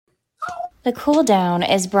The cool down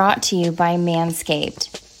is brought to you by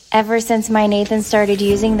Manscaped. Ever since my Nathan started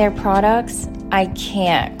using their products, I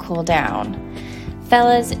can't cool down.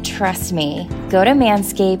 Fellas, trust me. Go to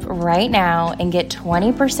Manscaped right now and get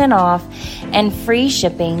 20% off and free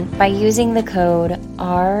shipping by using the code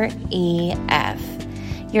REF.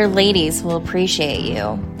 Your ladies will appreciate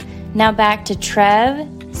you. Now back to Trev,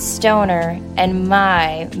 Stoner, and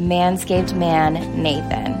my Manscaped man,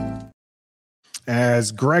 Nathan.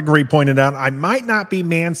 As Gregory pointed out, I might not be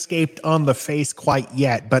manscaped on the face quite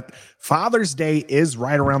yet, but Father's Day is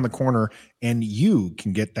right around the corner, and you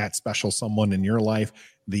can get that special someone in your life,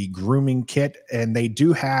 the grooming kit, and they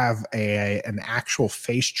do have an actual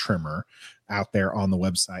face trimmer out there on the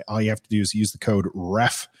website. All you have to do is use the code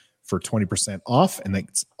REF for 20% off, and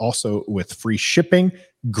it's also with free shipping.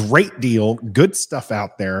 Great deal, good stuff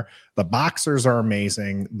out there. The boxers are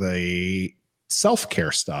amazing. The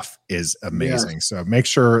self-care stuff is amazing. Yeah. So make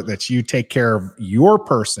sure that you take care of your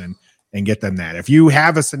person and get them that. If you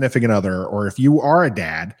have a significant other, or if you are a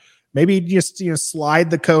dad, maybe just slide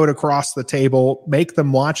the code across the table, make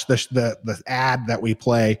them watch the ad that we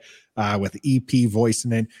play with EP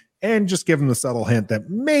voicing it, and just give them the subtle hint that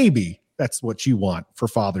maybe that's what you want for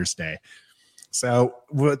Father's Day. So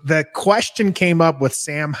the question came up with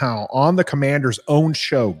Sam Howell on the Commander's own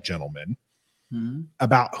show, gentlemen,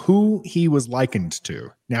 about who he was likened to.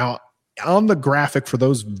 Now, on the graphic, for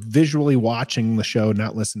those visually watching the show,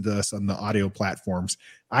 not listening to us on the audio platforms,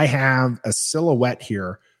 I have a silhouette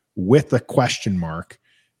here with a question mark.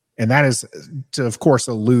 And that is to, of course,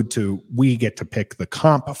 allude to we get to pick the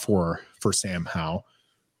comp for Sam Howell.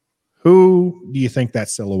 Who do you think that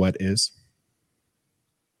silhouette is?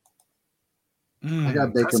 I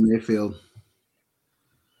got Baker Mayfield.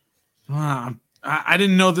 I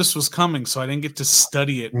didn't know this was coming, so I didn't get to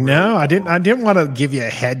study it. No, I didn't. I didn't want to give you a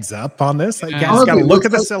heads up on this. You guys got to look at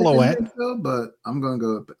the silhouette. But I'm going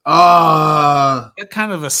to go.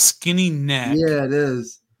 Kind of a skinny neck. Yeah, it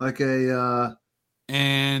is like a.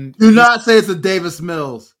 And do not say it's a Davis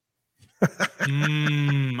Mills.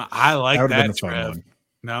 I like that, Trev.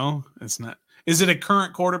 No, it's not. Is it a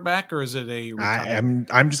current quarterback or is it a retired?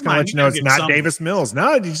 I'm just going to let you know it's not Davis Mills.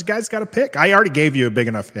 No, you guys got to pick. I already gave you a big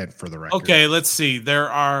enough hint for the record. Okay, let's see. There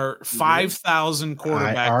are 5,000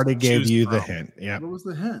 quarterbacks. I already gave you the hint. Yeah. What was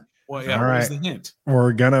the hint? Well, yeah, what was the hint?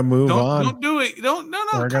 We're going to move on. Don't do it. No.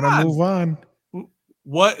 We're going to move on.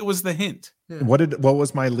 What was the hint? Yeah. What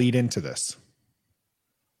was my lead into this?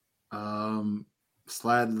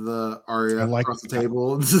 Slide the aria across the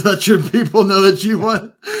table so that your people know that you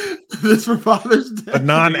want this for Father's Day. The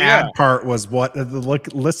non-ad part was what?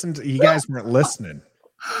 Listen to you guys weren't listening.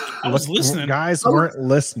 I was listening. Guys weren't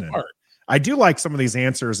listening. I do like some of these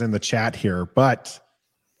answers in the chat here, but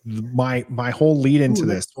my whole lead into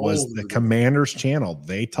this was the Commanders channel.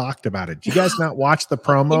 They talked about it. Did you guys not watch the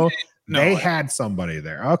promo? No, they had somebody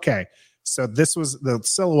there. Okay. So this was the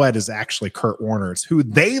silhouette is actually Kurt Warner. It's who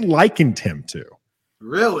they likened him to.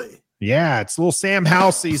 Really? Yeah, it's a little Sam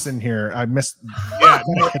Howell season here. I missed. Yeah,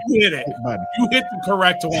 you hit it. You hit the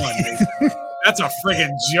correct one. That's a friggin'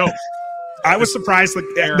 joke. I was surprised.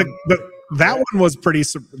 That one was pretty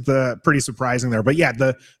surprising there. But yeah,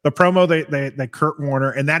 the promo they Kurt Warner,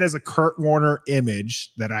 and that is a Kurt Warner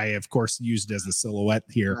image that I of course used as a silhouette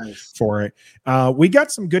here for it. We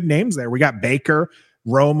got some good names there. We got Baker,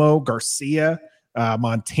 Romo, Garcia,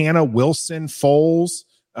 Montana, Wilson, Foles.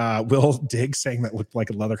 Will Diggs saying that looked like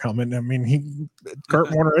a leather helmet. I mean, Kurt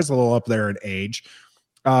Warner is a little up there in age.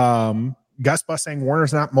 Gus Bus saying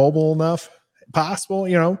Warner's not mobile enough. Possible,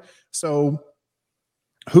 So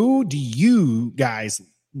who do you guys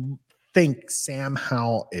think Sam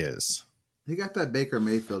Howell is? He got that Baker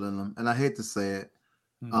Mayfield in him, and I hate to say it,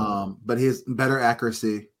 but he has better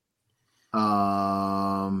accuracy.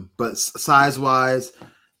 But size-wise,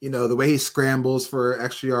 the way he scrambles for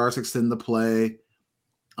extra yards, extend the play.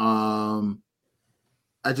 The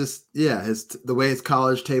way his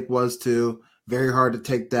college tape was too, very hard to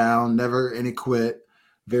take down, never any quit,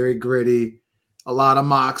 very gritty, a lot of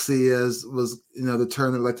moxie was the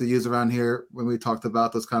term that I like to use around here when we talked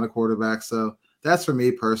about those kind of quarterbacks. So that's for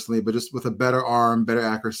me personally, but just with a better arm, better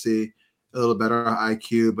accuracy, a little better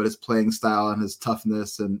IQ, but his playing style and his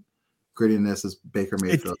toughness and grittiness is Baker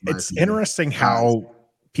Mayfield. It's interesting how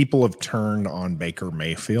people have turned on Baker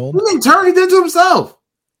Mayfield. What do you mean turn? He did it to himself.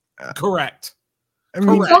 Correct. What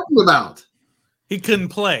are you talking about? He couldn't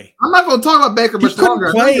play. I'm not going to talk about Baker much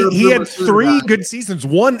longer. He had 3 good seasons,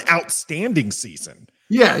 1 outstanding season.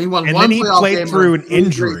 Yeah, he won and one. And then he played through an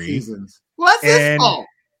injury. Well, that's his fault.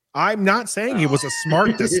 I'm not saying it was a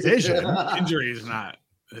smart decision. Injury is not.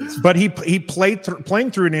 But he playing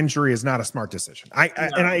through an injury is not a smart decision.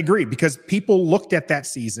 And I agree, because people looked at that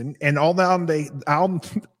season and all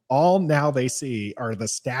now they see are the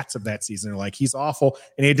stats of that season. They're like, he's awful,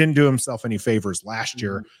 and he didn't do himself any favors last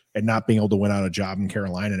year and not being able to win out a job in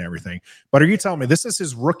Carolina and everything. But are you telling me this is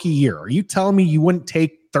his rookie year? Are you telling me you wouldn't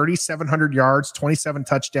take 3,700 yards, 27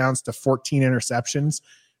 touchdowns to 14 interceptions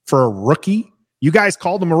for a rookie? You guys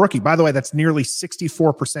called him a rookie. By the way, that's nearly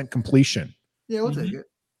 64% completion. Yeah, we'll take it.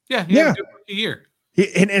 Yeah, he had a good rookie year.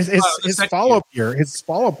 His follow-up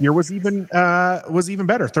year was even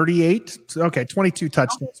better. 38. Okay, 22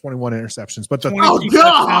 touchdowns, 21 interceptions. But the 22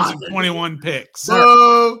 touchdowns and 21 picks.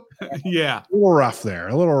 Yeah. A little rough there.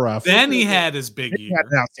 A little rough. Then he had his big year. He had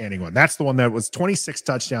an outstanding one. That's the one that was 26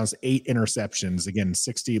 touchdowns, 8 interceptions. Again,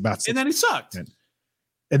 60. And then he sucked. And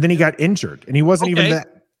then he got injured. And he wasn't even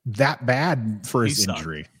that bad for his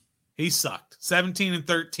injury. He sucked.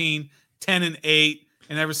 17-13, 10-8.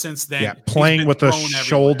 And ever since then, playing with a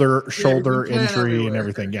shoulder injury and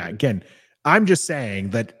everything. Yeah, again, I'm just saying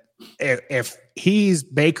that if he's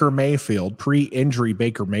Baker Mayfield, pre-injury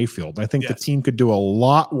Baker Mayfield, I think the team could do a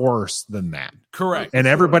lot worse than that. Correct. And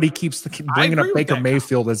everybody keeps bringing up Baker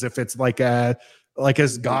Mayfield as if it's like a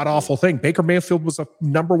god awful thing. Baker Mayfield was a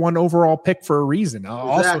number 1 overall pick for a reason.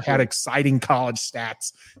 Also had exciting college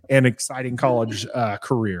stats and exciting college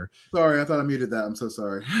career. Sorry, I thought I muted that. I'm so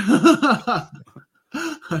sorry.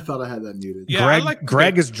 I thought I had that muted. Yeah,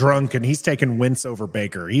 Greg is drunk and he's taking Wentz over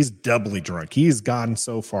Baker. He's doubly drunk. He's gone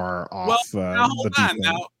so far off. Now hold on.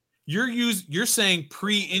 Now you're saying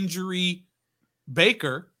pre-injury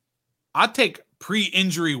Baker. I'd take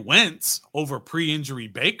pre-injury Wentz over pre-injury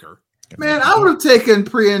Baker. Man, I would have taken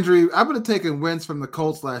pre-injury. I would have taken Wentz from the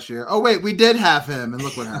Colts last year. Oh wait, we did have him, and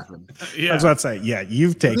look what happened. I was about to say,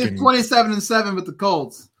 you've taken 27-7 with the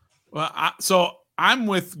Colts. Well, I'm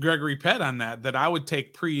with Gregory Pett on that I would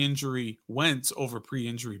take pre-injury Wentz over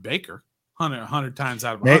pre-injury Baker 100 times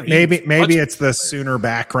out of 100. Maybe it's the Sooner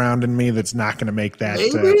background in me that's not going to make that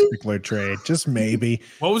particular trade. Just maybe.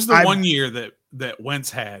 What was the 1 year that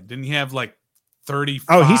Wentz had? Didn't he have like 35?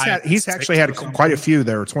 Oh, he's actually had quite a few.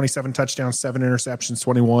 There were 27 touchdowns, 7 interceptions,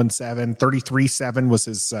 21-7, 33-7 was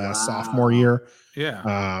his sophomore year.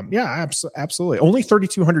 Yeah. Absolutely. Only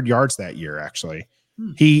 3,200 yards that year, actually.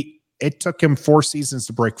 It took him 4 seasons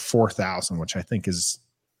to break 4,000, which I think is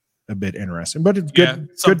a bit interesting, but it's good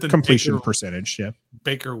completion percentage. Yeah.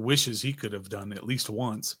 Baker wishes he could have done at least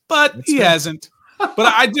once, but he hasn't.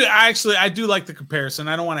 But I do like the comparison.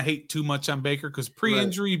 I don't want to hate too much on Baker because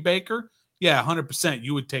pre-injury Baker, 100%.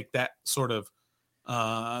 You would take that sort of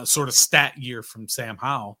stat year from Sam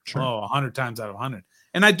Howell. Sure. 100 times out of 100.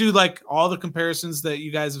 And I do like all the comparisons that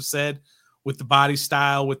you guys have said with the body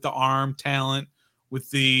style, with the arm talent, with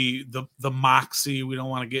the moxie. We don't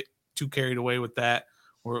want to get too carried away with that.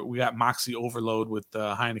 We got moxie overload with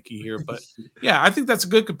Heineke here. But, I think that's a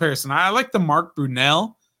good comparison. I like the Mark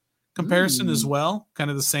Brunell comparison as well. Kind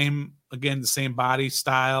of the same body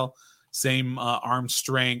style, same arm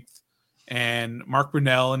strength. And Mark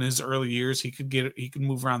Brunell in his early years, he could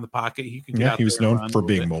move around the pocket. He was known for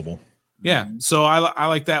being mobile. Yeah, so I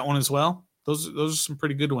like that one as well. Those are some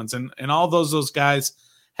pretty good ones. And all those guys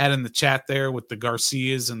had in the chat there with the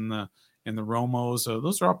Garcias and the Romos. So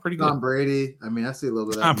those are all pretty good. Tom Brady. I mean, I see a little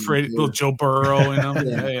bit of Tom Brady, little Joe Burrow, You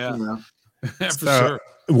know. For sure.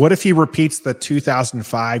 What if he repeats the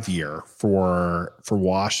 2005 year for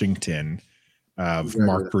Washington of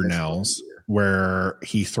Mark Brunell's, where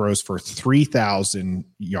he throws for 3,000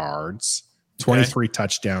 yards, 23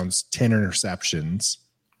 touchdowns, 10 interceptions.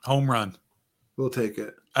 Home run. We'll take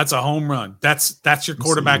it. That's a home run. That's your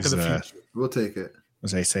quarterback of the future. We'll take it.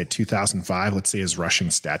 As I say, 2005. Let's see his rushing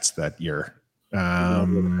stats that year.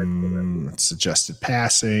 It's adjusted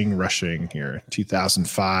passing, rushing here.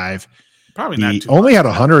 2005. Probably not. He only had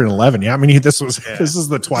 111. Yeah, I mean, this is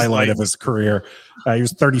the twilight of his career. He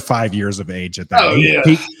was 35 years of age at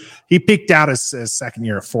that. He peaked out his second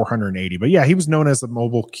year at 480. But he was known as a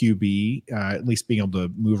mobile QB, at least being able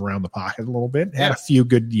to move around the pocket a little bit. Had a few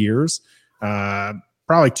good years.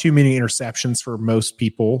 Probably too many interceptions for most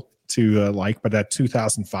people to like, but at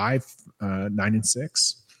 2005,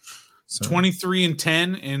 9-6. So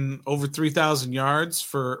 23-10 and over 3,000 yards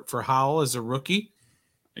for Howell as a rookie.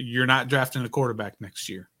 You're not drafting a quarterback next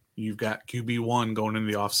year. You've got QB1 going into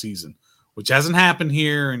the offseason, which hasn't happened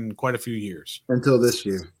here in quite a few years. Until this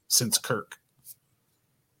year. Since Kirk.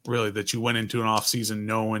 Really, that you went into an offseason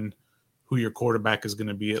knowing who your quarterback is going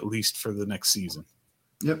to be at least for the next season.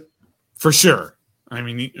 Yep. For sure. I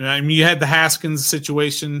mean, you had the Haskins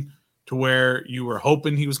situation to where you were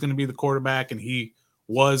hoping he was going to be the quarterback, and he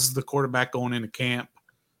was the quarterback going into camp.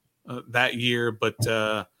 that year. But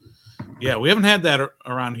yeah, we haven't had that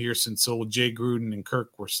around here since old Jay Gruden and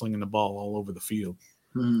Kirk were slinging the ball all over the field.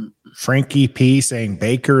 Frankie P saying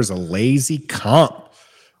Baker's a lazy comp.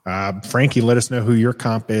 Frankie, let us know who your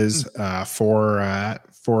comp is for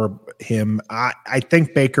him. I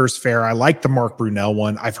think Baker's fair. I like the Mark Brunell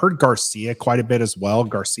one. I've heard Garcia quite a bit as well.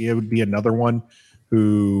 Garcia would be another one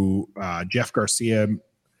who Jeff Garcia,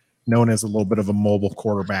 known as a little bit of a mobile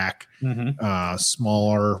quarterback,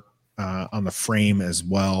 smaller on the frame as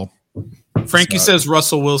well. Frankie says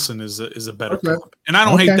Russell Wilson is a better comp, and I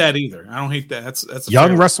don't hate that either. I don't hate that. That's a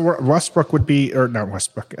young Westbrook would be, or not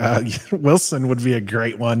Westbrook. Wilson would be a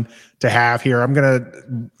great one to have here. I'm gonna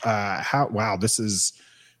this is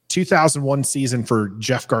 2001 season for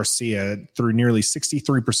Jeff Garcia through nearly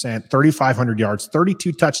 63%, 3,500 yards,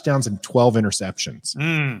 32 touchdowns, and 12 interceptions.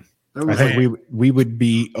 I think we would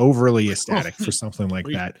be overly ecstatic for something like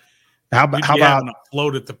that. How about a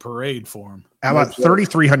float at the parade for him? How about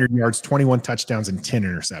 3,300 yards, 21 touchdowns, and 10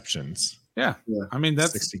 interceptions? Yeah. I mean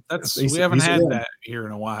that's we haven't had that here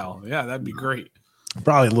in a while. Yeah, that'd be great.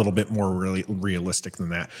 Probably a little bit more really realistic than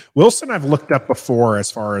that. Wilson, I've looked up before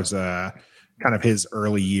as far as kind of his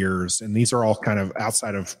early years, and these are all kind of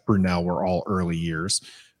outside of Brunell, were all early years.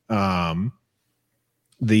 The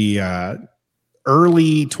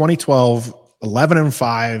early 2012.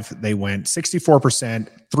 11-5, they went 64%,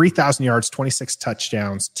 3,000 yards, 26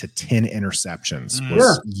 touchdowns to 10 interceptions.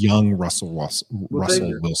 Was young Russell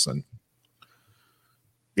Wilson.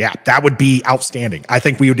 Yeah, that would be outstanding. I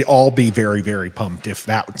think we would all be very, very pumped if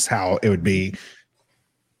that's how it would be.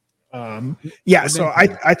 So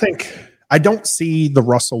I think I don't see the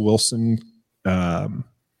Russell Wilson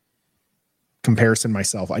comparison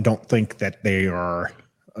myself. I don't think that they are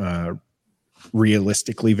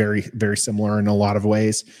realistically very, very similar in a lot of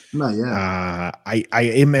ways. I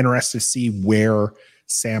am interested to see where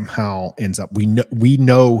Sam Howell ends up. We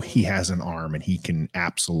know he has an arm and he can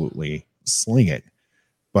absolutely sling it,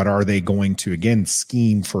 but are they going to again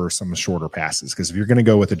scheme for some shorter passes? Because if you're going to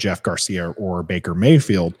go with a Jeff Garcia or Baker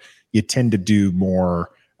Mayfield, you tend to do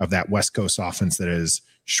more of that West Coast offense that is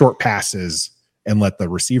short passes and let the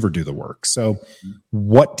receiver do the work. So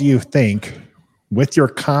what do you think, with your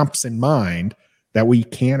comps in mind, that we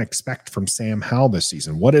can expect from Sam Howell this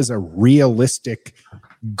season? What is a realistic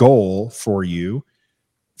goal for you,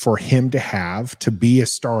 for him to have to be a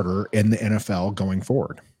starter in the NFL going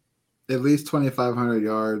forward? At least 2,500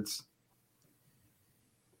 yards,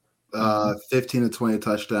 15 to 20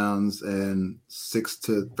 touchdowns, and 6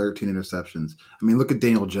 to 13 interceptions. I mean, look at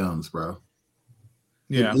Daniel Jones, bro.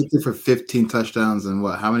 Yeah. He threw for 15 touchdowns and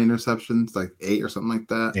how many interceptions? Like 8 or something like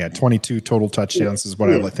that? Yeah, 22 total touchdowns is what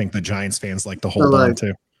I think the Giants fans like to hold on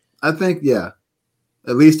to. I think, at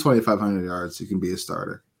least 2,500 yards, you can be a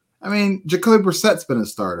starter. I mean, Jacoby Brissett's been a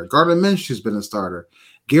starter. Gardner Minshew's been a starter.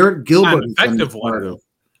 Garrett Gilbert has been a starter.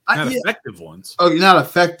 Not effective ones. Oh, not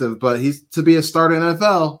effective, but he's to be a starter in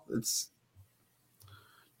NFL. It's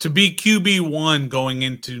to be QB1 going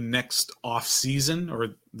into next off season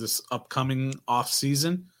or this upcoming off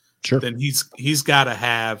season. Sure. Then he's got to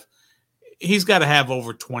have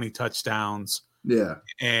over 20 touchdowns. Yeah.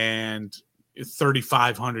 And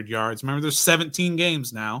 3,500 yards. Remember, there's 17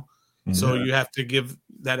 games now, so you have to give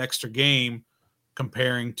that extra game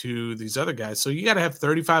comparing to these other guys. So you got to have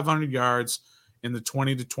 3,500 yards in the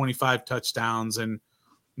 20 to 25 touchdowns and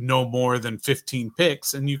no more than 15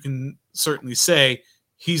 picks, and you can certainly say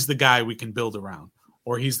he's the guy we can build around,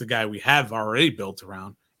 or he's the guy we have already built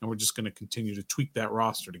around, and we're just going to continue to tweak that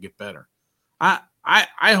roster to get better. I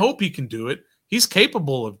hope he can do it. He's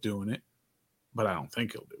capable of doing it, but I don't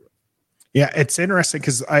think he'll do it. Yeah, it's interesting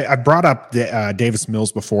because I brought up Davis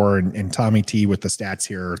Mills before and Tommy T with the stats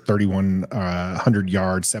here: 3,100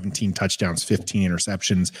 yards, 17 touchdowns, 15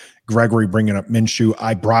 interceptions. Gregory bringing up Minshew.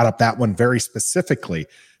 I brought up that one very specifically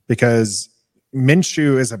because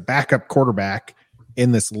Minshew is a backup quarterback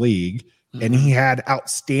in this league, and he had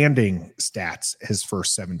outstanding stats his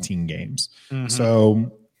first 17 games.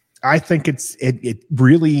 So I think it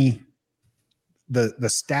really. The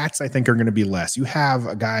stats, I think, are going to be less. You have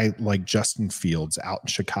a guy like Justin Fields out in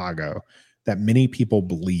Chicago that many people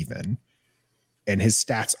believe in, and his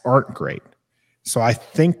stats aren't great. So I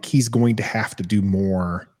think he's going to have to do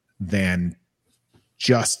more than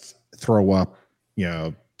just throw up,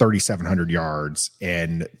 3,700 yards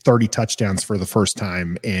and 30 touchdowns for the first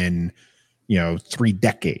time in, 3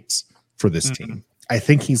 decades for this team. I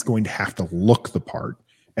think he's going to have to look the part.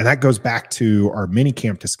 And that goes back to our mini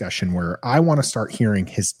camp discussion where I want to start hearing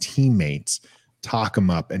his teammates talk him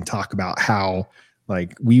up and talk about how,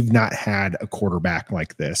 like, we've not had a quarterback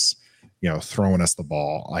like this throwing us the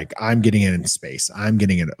ball. Like, I'm getting it in space. I'm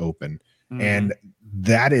getting it open. Mm-hmm. And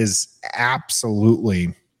that is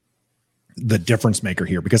absolutely the difference maker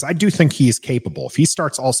here, because I do think he is capable. If he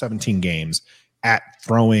starts all 17 games at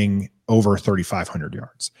throwing over 3,500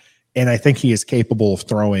 yards, and I think he is capable of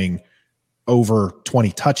throwing over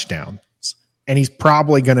 20 touchdowns, and he's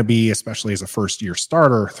probably going to be, especially as a first-year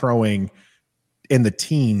starter, throwing in the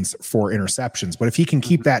teens for interceptions. But if he can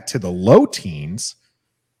keep that to the low teens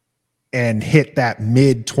and hit that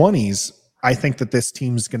mid-20s, I think that this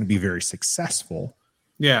team is going to be very successful.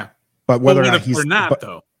 Yeah. But whether or not we're not,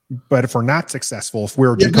 though. But if we're not successful, if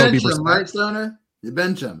we're Jacoby Brissett, right, Stoner? You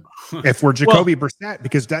bench him. If we're Jacoby Brissett,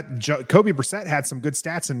 because Jacoby Brissett had some good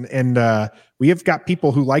stats, and we have got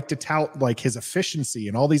people who like to tout like his efficiency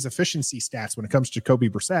and all these efficiency stats when it comes to Jacoby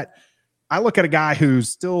Brissett. I look at a guy who's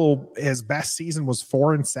still, his best season was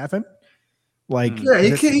 4-7. Like,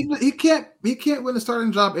 he can't win a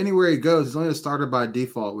starting job anywhere he goes. He's only a starter by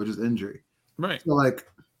default, which is injury. Right. So, like,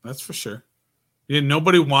 that's for sure. Yeah,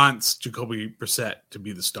 nobody wants Jacoby Brissett to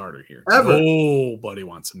be the starter here. Ever. Nobody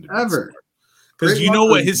wants him to be the starter. Because you know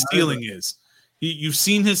what his ceiling is. You've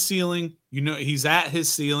seen his ceiling. You know he's at his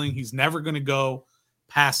ceiling. He's never going to go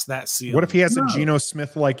past that ceiling. What if he has a Geno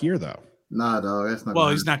Smith-like year, though? Nah, dog. That's not. Well,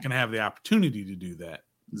 he's not going to have the opportunity to do that.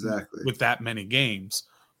 Exactly. With that many games.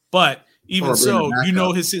 But even so, you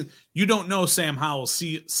know you don't know Sam Howell's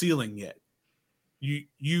ceiling yet.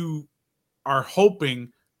 You are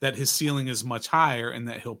hoping that his ceiling is much higher and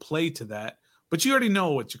that he'll play to that. But you already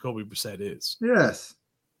know what Jacoby Brissett is. Yes.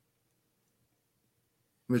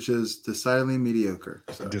 Which is decidedly mediocre.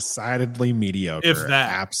 So. Decidedly mediocre. If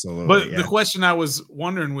that. Absolutely. But the question I was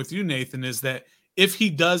wondering with you, Nathan, is that if he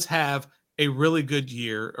does have a really good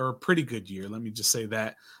year, or a pretty good year, let me just say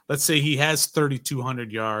that. Let's say he has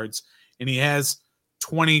 3,200 yards and he has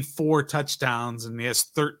 24 touchdowns and he has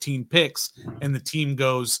 13 picks, and the team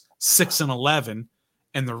goes 6-11.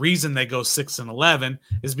 And the reason they go 6-11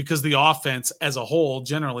 is because the offense as a whole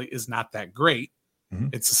generally is not that great. Mm-hmm.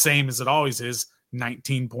 It's the same as it always is,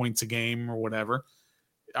 19 points a game or whatever.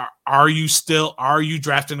 Are you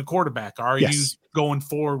drafting a quarterback? Are you going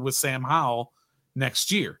forward with Sam Howell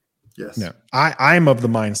next year? Yes. No, I'm of the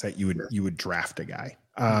mindset you would draft a guy.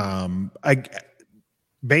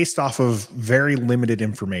 Based off of very limited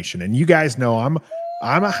information. And you guys know I'm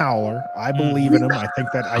a Howler. I believe in him. I think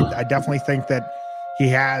that I definitely think that he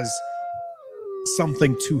has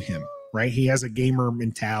something to him, right? He has a gamer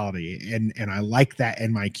mentality, and I like that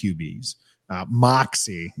in my QBs.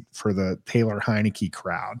 Moxie for the Taylor Heineke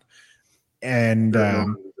crowd. And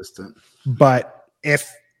but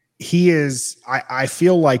if he is, I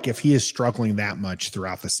feel like if he is struggling that much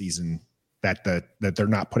throughout the season, that they're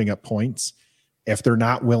not putting up points, if they're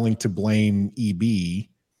not willing to blame EB,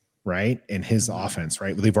 right, and his offense,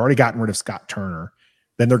 right? They've already gotten rid of Scott Turner.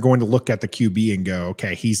 Then they're going to look at the QB and go,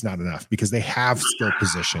 okay, he's not enough, because they have skill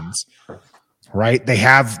positions, right? They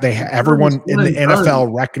have everyone in the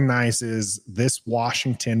NFL recognizes this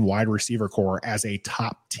Washington wide receiver core as a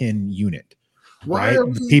top 10 unit, right?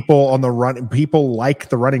 People on the run, people like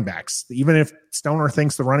the running backs, even if Stoner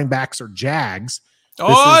thinks the running backs are Jags. This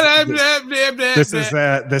is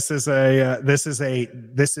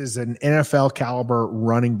an NFL caliber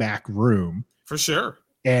running back room for sure.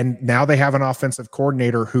 And now they have an offensive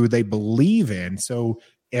coordinator who they believe in. So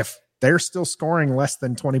if they're still scoring less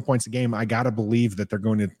than 20 points a game, I got to believe that they're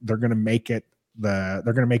going to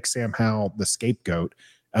make Sam Howell the scapegoat,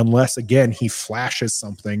 unless again he flashes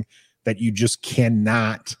something that you just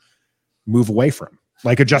cannot move away from,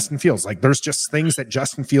 like a Justin Fields. Like, there's just things that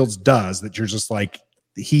Justin Fields does that you're just like,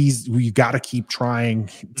 we got to keep trying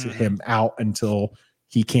to him out until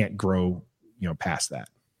he can't grow, past that.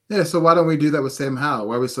 Yeah, so why don't we do that with Sam Howell?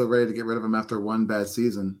 Why are we so ready to get rid of him after one bad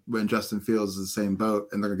season when Justin Fields is the same boat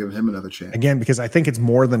and they're going to give him another chance? Again, because I think it's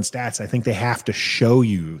more than stats. I think they have to show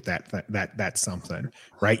you that's something,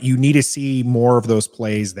 right? You need to see more of those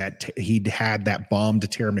plays that he'd had that bomb to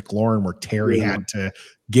Terry McLaurin where Terry had to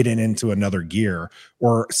get into another gear,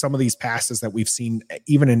 or some of these passes that we've seen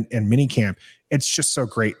even in minicamp. It's just so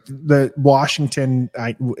great. The Washington,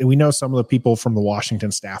 we know some of the people from the Washington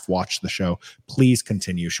staff watch the show. Please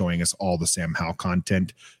continue showing us all the Sam Howell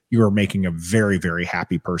content. You are making a very, very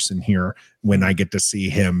happy person here when I get to see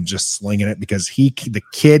him just slinging it, because the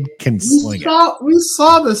kid can sling it. We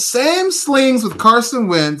saw the same slings with Carson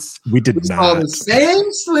Wentz. We saw the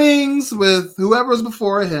same slings with whoever was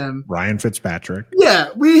before him. Ryan Fitzpatrick. Yeah,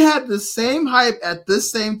 we had the same hype at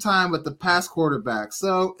this same time with the Pats quarterback.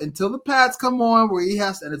 So until the Pats come on where he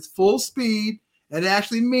has, and it's full speed and it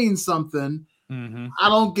actually means something, I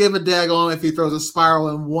don't give a daggone if he throws a spiral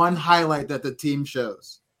in one highlight that the team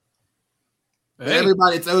shows.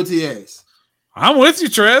 Everybody, it's OTAs. I'm with you,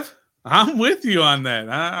 Trev. I'm with you on that.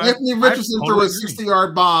 Anthony Richardson threw a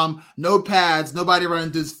 60-yard bomb, no pads, nobody running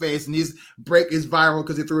into his face, and his break is viral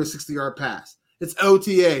because he threw a 60-yard pass. It's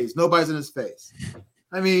OTAs. Nobody's in his face.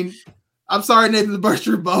 I mean, I'm sorry, Nathan, to burst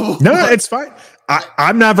your bubble. No, it's fine.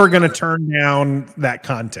 I'm never going to turn down that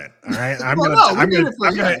content. All right,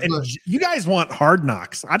 you guys want Hard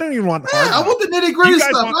Knocks. I don't even want Hard Knocks. I want the nitty gritty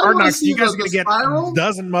stuff. Want Hard Knocks. You guys are going to get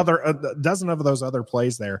a dozen of those other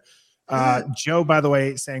plays there. Joe, by the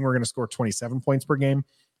way, saying we're going to score 27 points per game.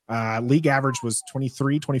 League average was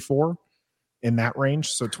 23, 24 in that range.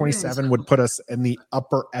 So 27 would put us in the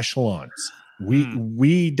upper echelons.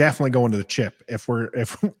 We definitely go into the chip if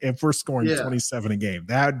we're scoring 27 a game.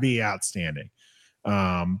 That would be outstanding.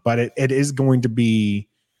 But it is going to be,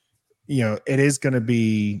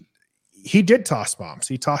 he did toss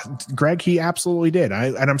bombs. Greg, he absolutely did.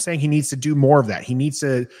 And I'm saying he needs to do more of that. He needs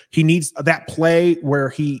that play where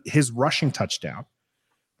his rushing touchdown.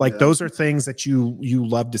 Those are things that you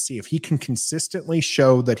love to see. If he can consistently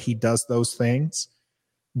show that he does those things,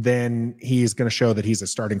 then he's going to show that he's a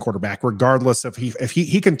starting quarterback, regardless if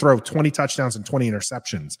he can throw 20 touchdowns and 20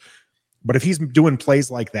 interceptions. But if he's doing plays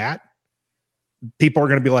like that, people are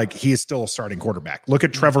going to be like, he is still a starting quarterback. Look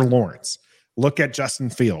at Trevor Lawrence. Look at Justin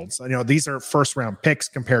Fields. These are first-round picks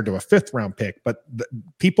compared to a fifth-round pick, but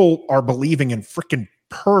people are believing in freaking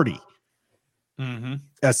Purdy,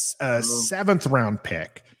 a seventh-round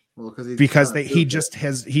pick. Because he just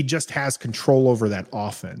has control over that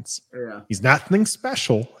offense. Yeah. He's nothing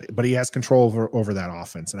special, but he has control over that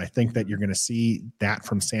offense. And I think that you're going to see that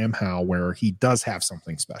from Sam Howell, where he does have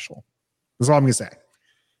something special. That's all I'm going to say.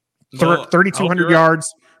 3,200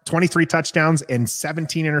 yards, 23 touchdowns, and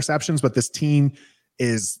 17 interceptions. But this team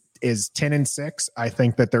is 10-6. I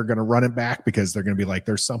think that they're going to run it back because they're going to be like,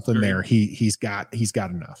 there's something there. He's got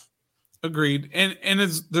enough. Agreed. And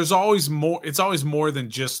there's always more. It's always more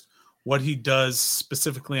than just what he does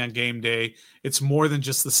specifically on game day. It's more than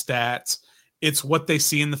just the stats. It's what they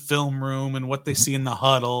see in the film room and what they see in the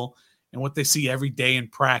huddle and what they see every day in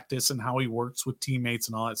practice and how he works with teammates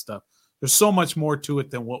and all that stuff. There's so much more to it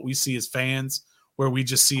than what we see as fans, where we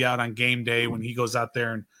just see out on game day when he goes out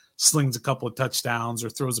there and slings a couple of touchdowns or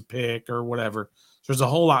throws a pick or whatever. There's a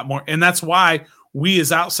whole lot more. And that's why we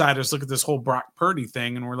as outsiders look at this whole Brock Purdy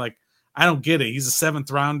thing and we're like, I don't get it. He's a seventh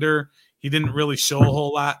rounder. He didn't really show a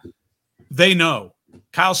whole lot. They know.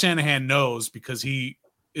 Kyle Shanahan knows because he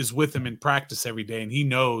is with him in practice every day, and he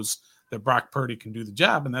knows that Brock Purdy can do the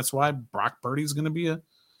job, and that's why Brock Purdy is going to be a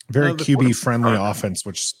very QB-friendly offense,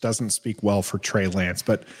 which doesn't speak well for Trey Lance.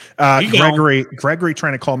 But Gregory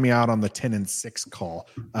trying to call me out on the 10-6 call.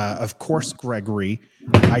 Of course, Gregory,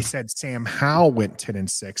 I said Sam Howell went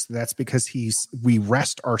 10-6. That's because we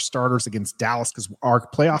rest our starters against Dallas because our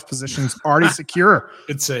playoff position's already secure.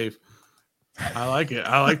 Good save. I like it.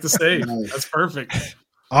 I like the save. That's perfect.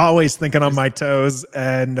 Always thinking on my toes.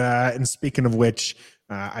 And speaking of which,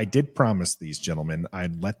 I did promise these gentlemen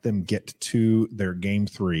I'd let them get to their game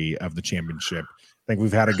 3 of the championship. I think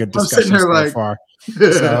we've had a good discussion so far.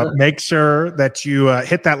 So make sure that you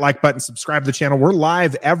hit that like button, subscribe to the channel. We're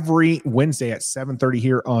live every Wednesday at 7:30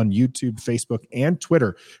 here on YouTube, Facebook, and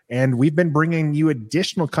Twitter. And we've been bringing you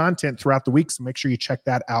additional content throughout the week, so make sure you check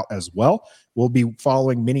that out as well. We'll be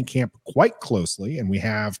following minicamp quite closely, and we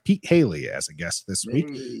have Pete Haley as a guest this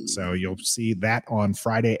week. So you'll see that on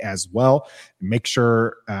Friday as well. Make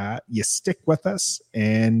sure you stick with us.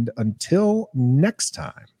 And until next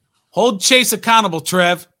time, hold Chase accountable,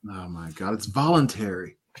 Trev. Oh, my God. It's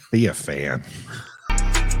voluntary. Be a fan.